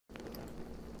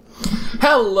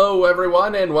Hello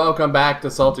everyone and welcome back to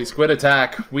Salty Squid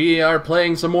Attack. We are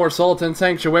playing some more Sultan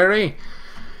Sanctuary.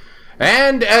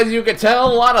 And as you can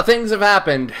tell, a lot of things have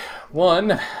happened.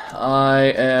 One,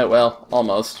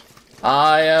 almost.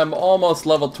 I am almost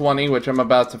level 20, which I'm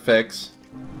about to fix.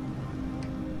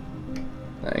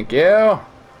 Thank you.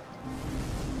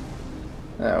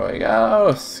 There we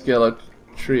go.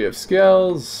 Tree of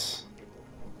skills.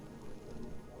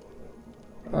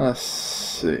 Let's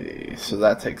see. So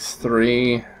that takes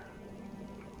 3.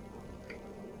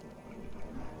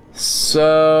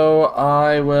 So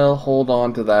I will hold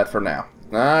on to that for now.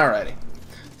 Alrighty.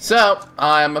 So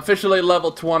I'm officially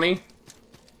level 20.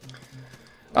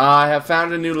 I have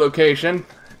found a new location.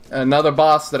 Another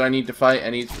boss that I need to fight,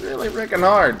 and he's really freaking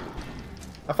hard.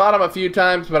 I fought him a few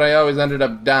times, but I always ended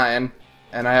up dying.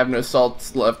 And I have no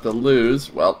salts left to lose.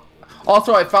 Well,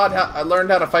 also I learned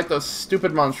how to fight those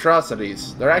stupid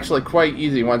monstrosities. They're actually quite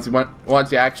easy once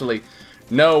you actually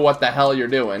know what the hell you're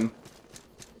doing.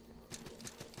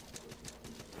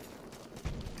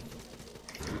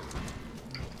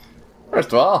 First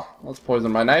of all, let's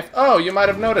poison my knife. Oh, you might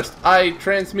have noticed I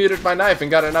transmuted my knife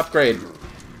and got an upgrade.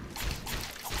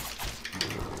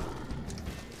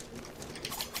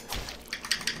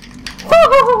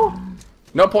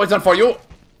 No poison for you.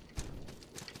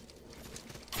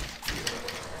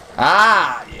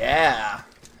 Ah, yeah.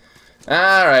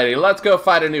 Alrighty, let's go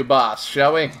fight a new boss,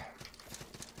 shall we?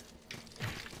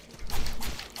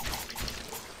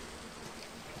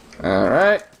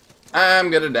 Alright,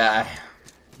 I'm gonna die.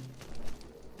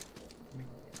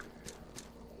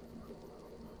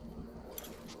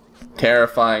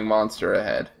 Terrifying monster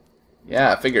ahead.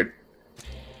 Yeah, I figured.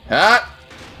 Ah!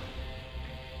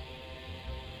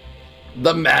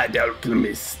 The Mad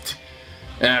Alchemist.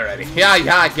 Alrighty.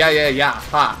 Yeah.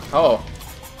 Ha. Oh.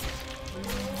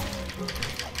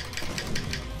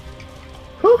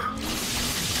 Whew.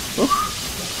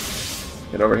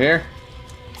 Whew. Get over here.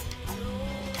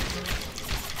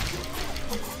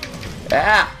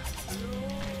 Yeah.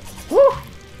 Woo.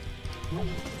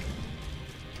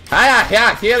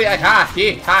 Ha. Here ya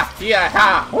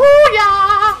ha. Woo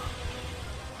ya.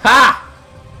 Ha.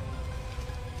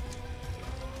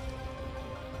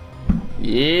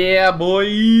 Yeah,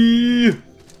 boy!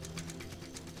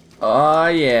 Oh,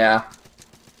 yeah.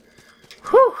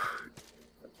 Whew!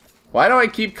 Why do I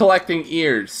keep collecting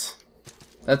ears?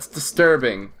 That's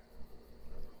disturbing.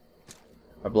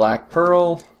 A black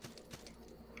pearl.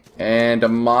 And a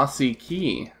mossy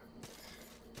key.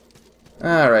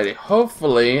 Alrighty.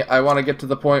 Hopefully, I want to get to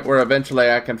the point where eventually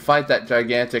I can fight that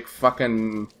gigantic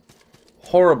fucking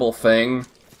horrible thing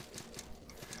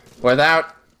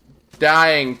without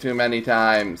dying too many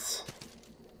times.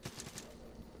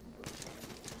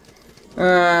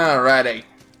 Alrighty.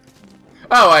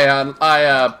 Oh,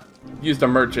 I used a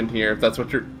merchant here, if that's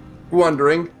what you're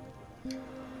wondering.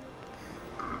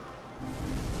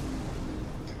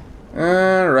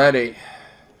 Alrighty.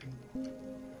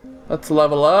 Let's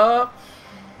level up.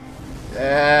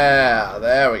 Yeah,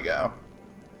 there we go.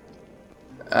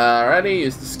 Alrighty,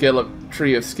 use the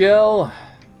tree of skill.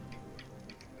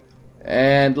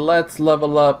 And let's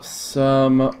level up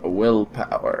some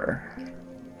willpower.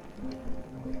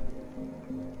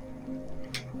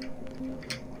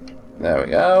 There we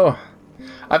go.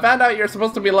 I found out you're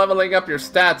supposed to be leveling up your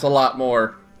stats a lot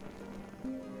more.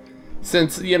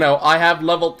 Since, you know, I have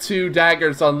level 2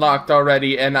 daggers unlocked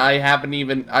already, and I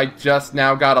just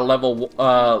now got a level,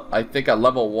 I think a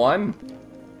level 1?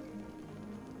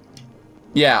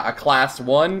 Yeah, a class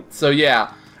 1. So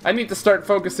yeah. I need to start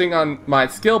focusing on my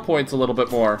skill points a little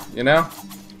bit more, you know?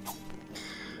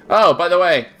 Oh, by the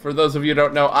way, for those of you who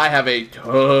don't know, I have a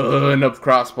ton of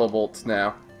crossbow bolts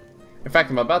now. In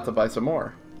fact, I'm about to buy some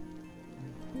more.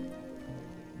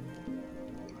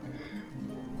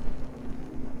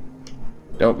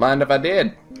 Don't mind if I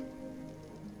did.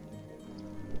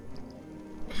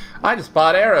 I just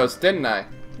bought arrows, didn't I?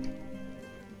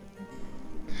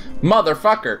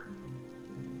 Motherfucker.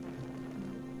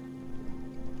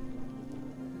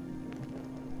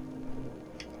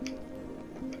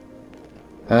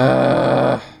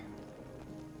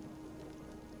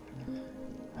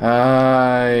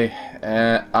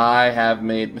 I have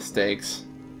made mistakes.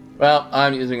 Well,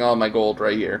 I'm using all my gold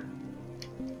right here.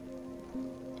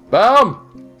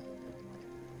 Boom!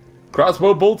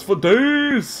 Crossbow bolts for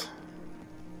days!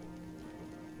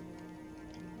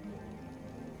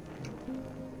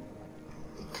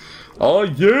 Oh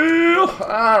yeah!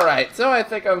 Alright, so I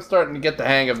think I'm starting to get the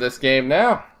hang of this game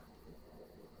now.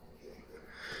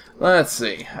 Let's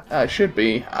see. I should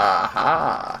be.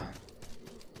 Aha.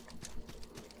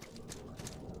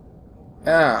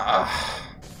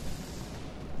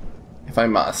 if I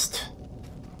must.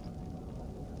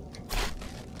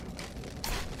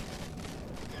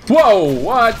 Whoa!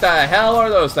 What the hell are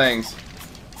those things?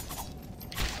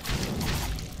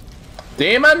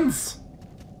 Demons?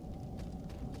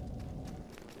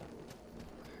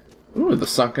 Ooh, the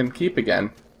sunken keep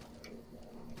again.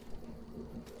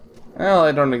 Well,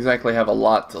 I don't exactly have a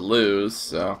lot to lose,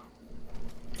 so...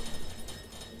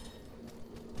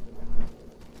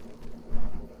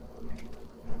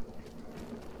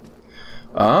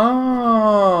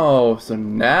 Oh, so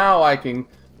now I can...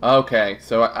 Okay,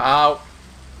 so...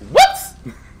 Whoops!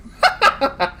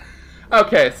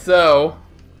 Okay, so...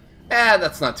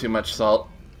 that's not too much salt.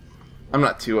 I'm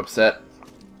not too upset.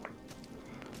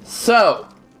 So,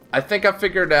 I think I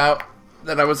figured out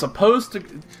that I was supposed to...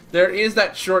 There is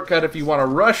that shortcut if you want to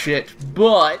rush it,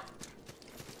 but...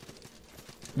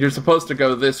 You're supposed to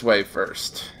go this way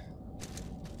first.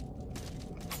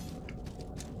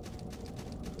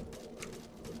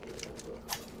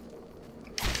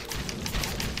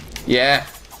 Yeah.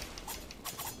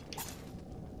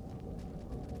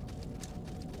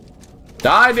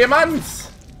 Die,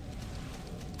 demons!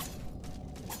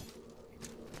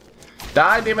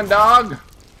 Die, demon dog!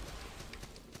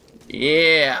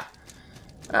 Yeah.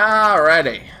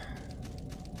 Alrighty.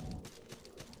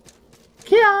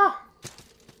 Yeah.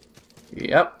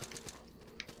 Yep.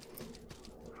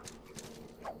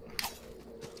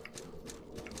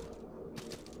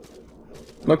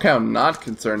 Look how not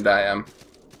concerned I am.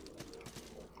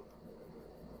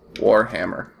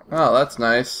 Warhammer. Oh, that's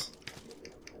nice.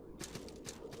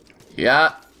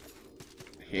 Yeah.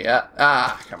 Yeah.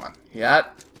 Ah, come on. Yeah.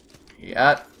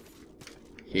 Yeah.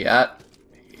 Yeah.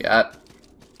 Yeah.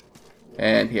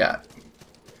 And yeah.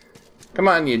 Come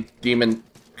on, you demon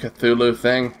Cthulhu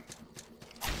thing.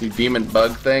 You demon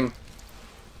bug thing.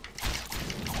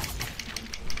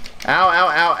 Ow, ow,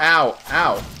 ow, ow,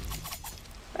 ow.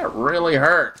 That really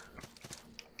hurt.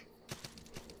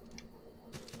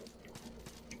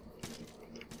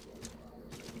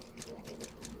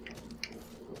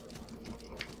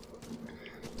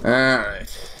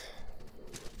 Alright.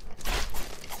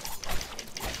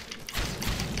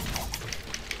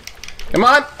 Come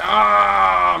on!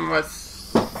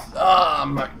 Oh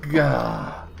my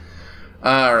god.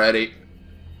 Alrighty.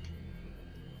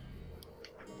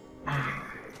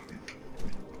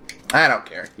 I don't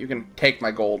care. You can take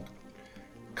my gold,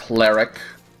 cleric.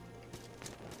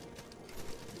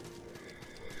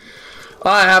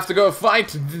 I have to go fight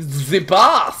the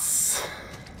boss!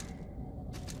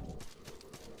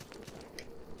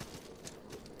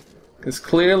 Because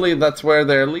clearly that's where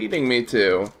they're leading me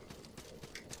to.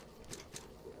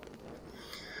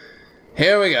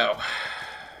 Here we go.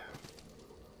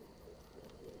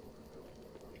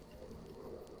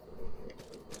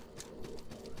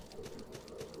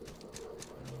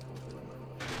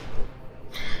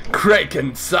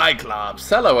 Kraken Cyclops.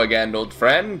 Hello again, old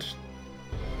friend.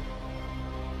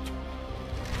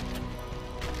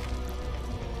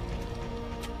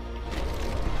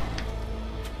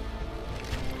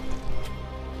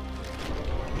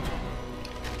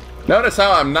 Notice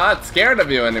how I'm not scared of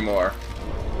you anymore.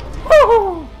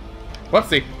 Woohoo!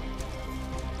 Whoopsie.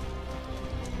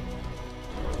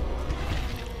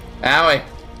 Owie.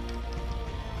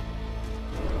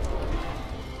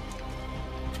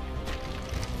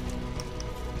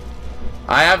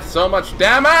 I have so much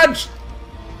damage!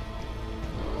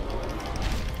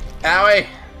 Owie.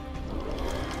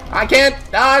 I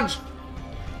can't dodge!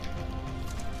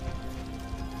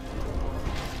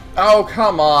 Oh,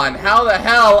 come on. How the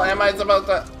hell am I supposed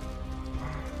to...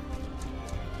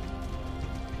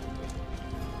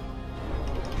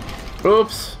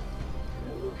 Oops.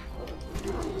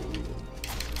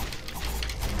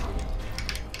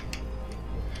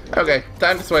 Okay,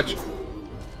 time to switch.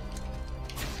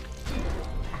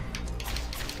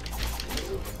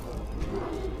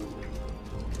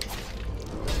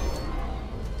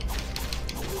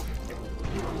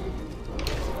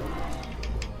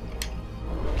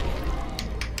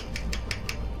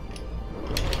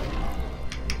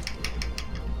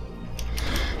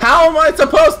 How am I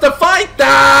supposed to fight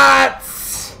that?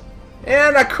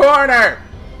 In a corner.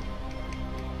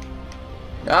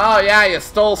 Oh yeah, you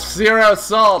stole 0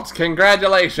 salt.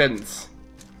 Congratulations.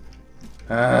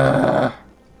 Alrighty,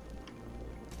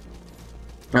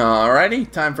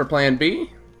 time for plan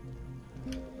B.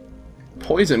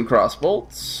 Poison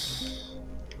crossbolts.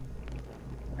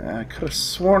 I could have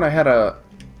sworn I had a...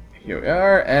 Here we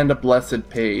are, and a blessed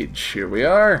page. Here we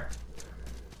are.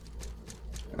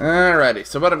 Alrighty,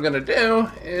 so what I'm gonna do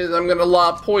is I'm gonna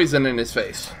lob poison in his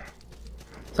face.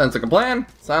 Sounds like a plan?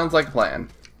 Sounds like a plan.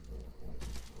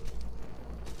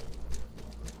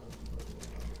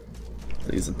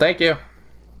 Please and thank you.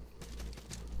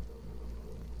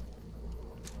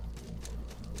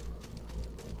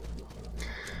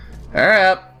 Hurry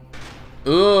up.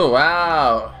 Ooh,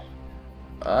 wow.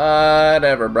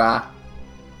 Whatever, brah.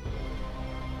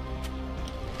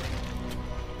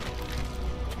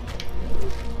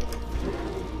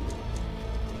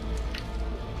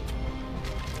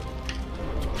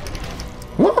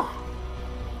 Woo!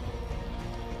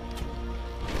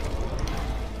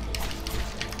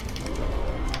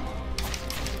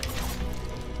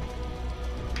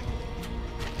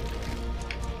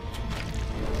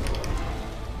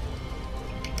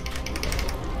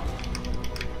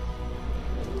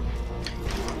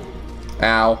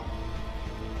 Ow.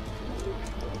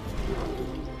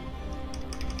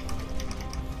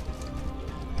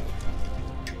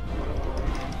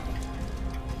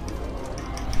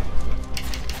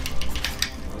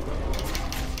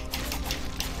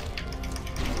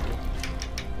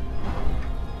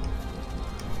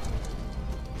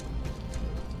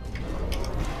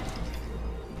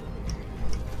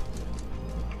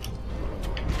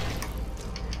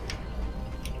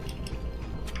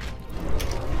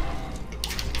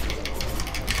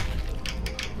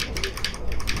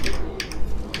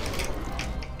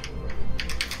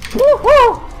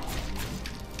 Woohoo!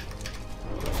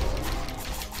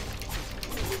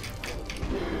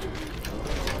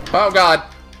 Oh god.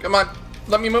 Come on.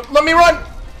 Let me move. Let me run!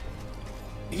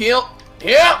 Heal.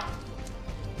 Heal!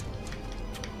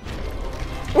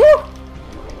 Woo!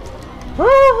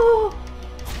 Woo!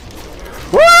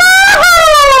 Woo!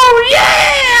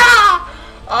 Yeah!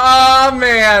 Oh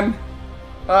man.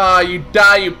 Oh, you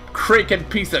die, you creaking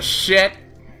piece of shit.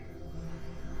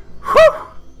 Whew!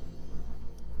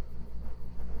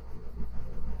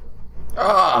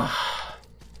 Ah.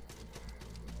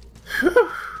 Whew.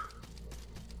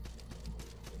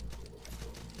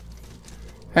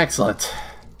 Excellent.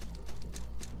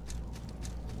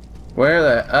 Where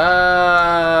the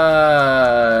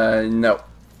no.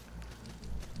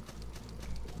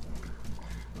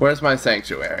 Where's my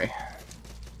sanctuary?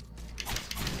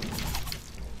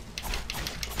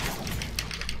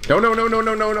 No, no, no, no,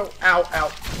 no, no, no. Ow, ow.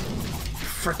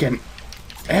 Frickin'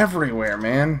 everywhere,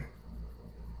 man.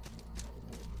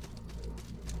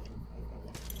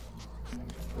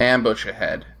 Ambush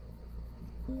ahead.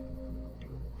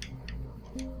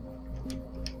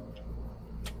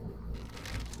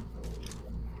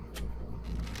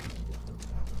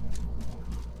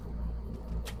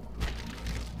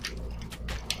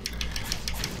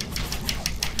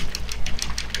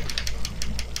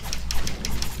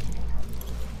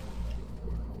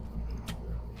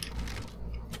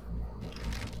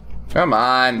 Come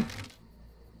on.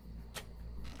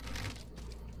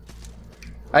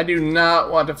 I do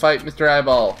not want to fight Mr.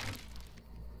 Eyeball.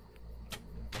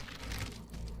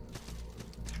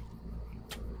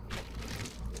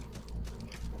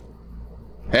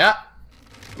 Yeah.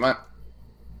 Come on.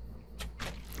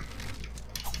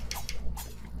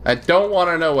 I don't want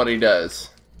to know what he does.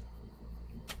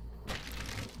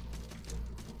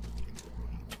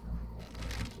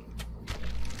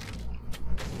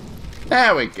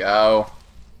 There we go.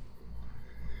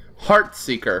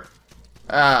 Heartseeker.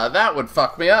 That would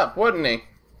fuck me up, wouldn't he?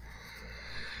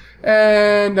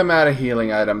 And I'm out of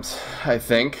healing items, I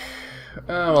think.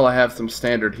 Well, I have some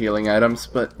standard healing items,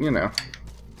 but, you know.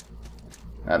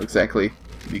 Not exactly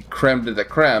the creme de la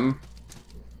creme.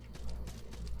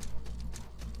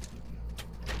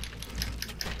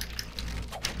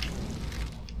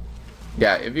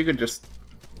 Yeah, if you could just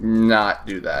not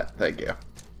do that, thank you.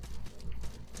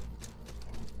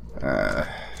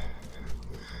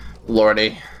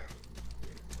 Lordy.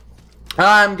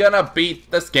 I'm gonna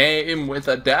beat this game with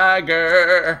a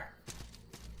dagger.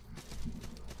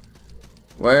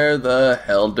 Where the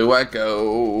hell do I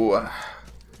go?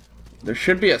 There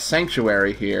should be a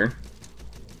sanctuary here.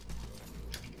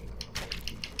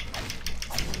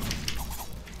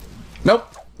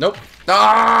 Nope. Nope.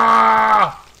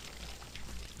 Ah!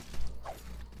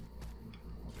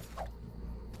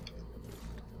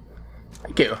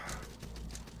 Thank you.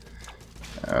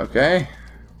 Okay.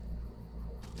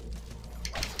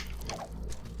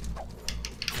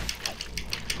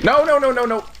 No, no, no, no,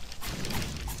 no.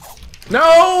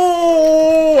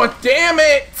 No! Damn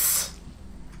it!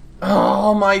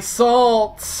 Oh, my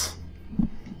salts.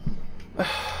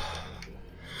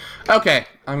 Okay,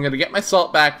 I'm gonna get my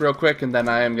salt back real quick and then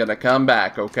I am gonna come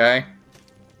back, okay?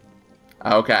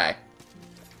 Okay.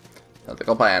 Sounds like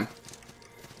a plan.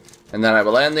 And then I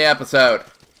will end the episode.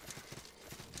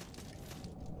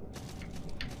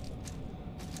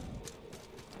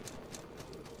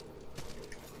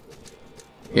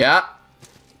 Yeah.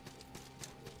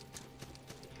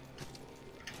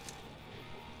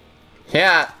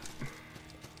 Cat.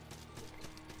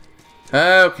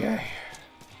 Okay.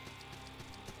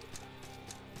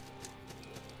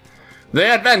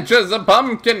 The Adventures of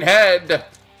Pumpkinhead.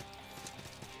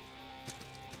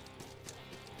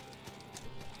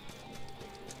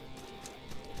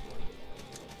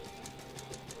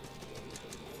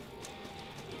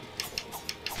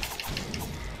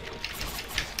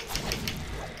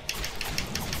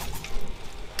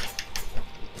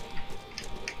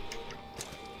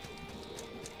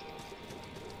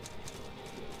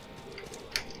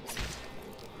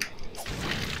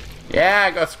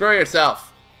 Yeah, go screw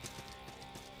yourself.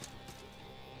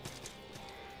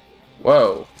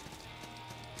 Whoa.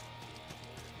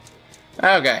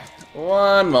 Okay,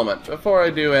 one moment before I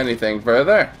do anything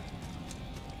further.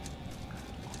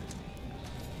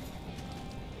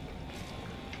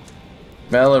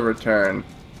 Mail a return.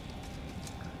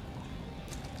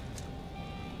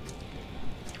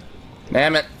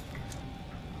 Damn it.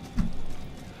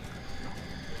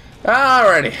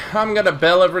 Alrighty, I'm gonna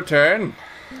bill of return.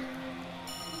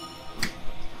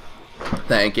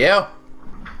 Thank you.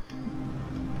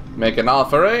 Make an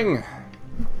offering.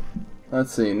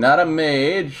 Let's see, not a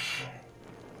mage,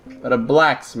 but a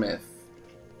blacksmith.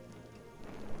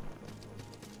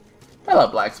 Hello,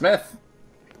 blacksmith.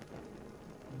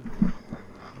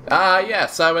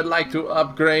 Yes, I would like to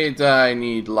upgrade. I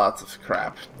need lots of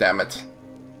crap, damn it.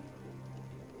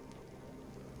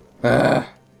 I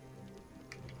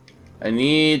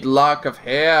need lock of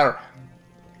hair.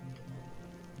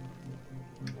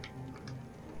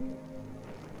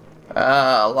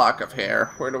 Lock of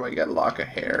hair. Where do I get lock of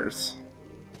hairs?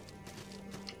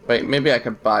 Wait, maybe I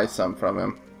could buy some from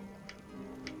him.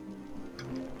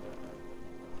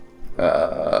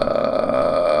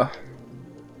 Huh.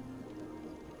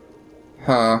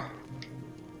 I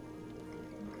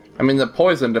mean, the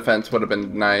poison defense would have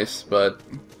been nice, but...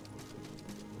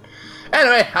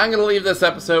 Anyway, I'm gonna leave this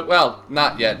episode... Well,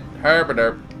 not yet. Herb.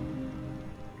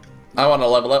 I want to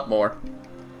level up more.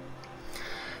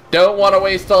 Don't want to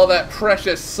waste all that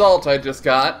precious salt I just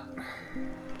got.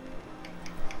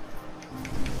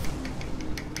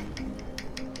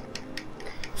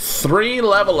 Three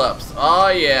level ups. Oh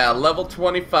yeah, level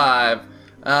 25.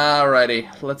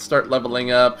 Alrighty, let's start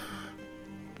leveling up.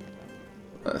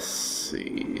 Let's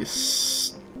see.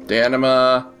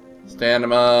 Stamina,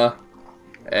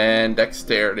 and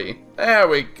dexterity. There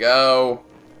we go.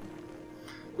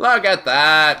 Look at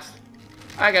that.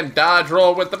 I can dodge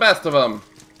roll with the best of them.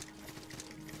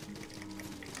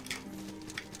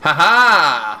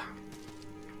 Haha!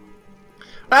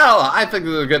 Well, I think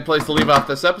this is a good place to leave off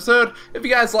this episode. If you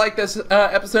guys like this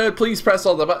episode, please press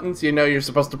all the buttons you know you're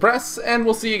supposed to press, and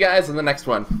we'll see you guys in the next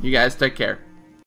one. You guys take care.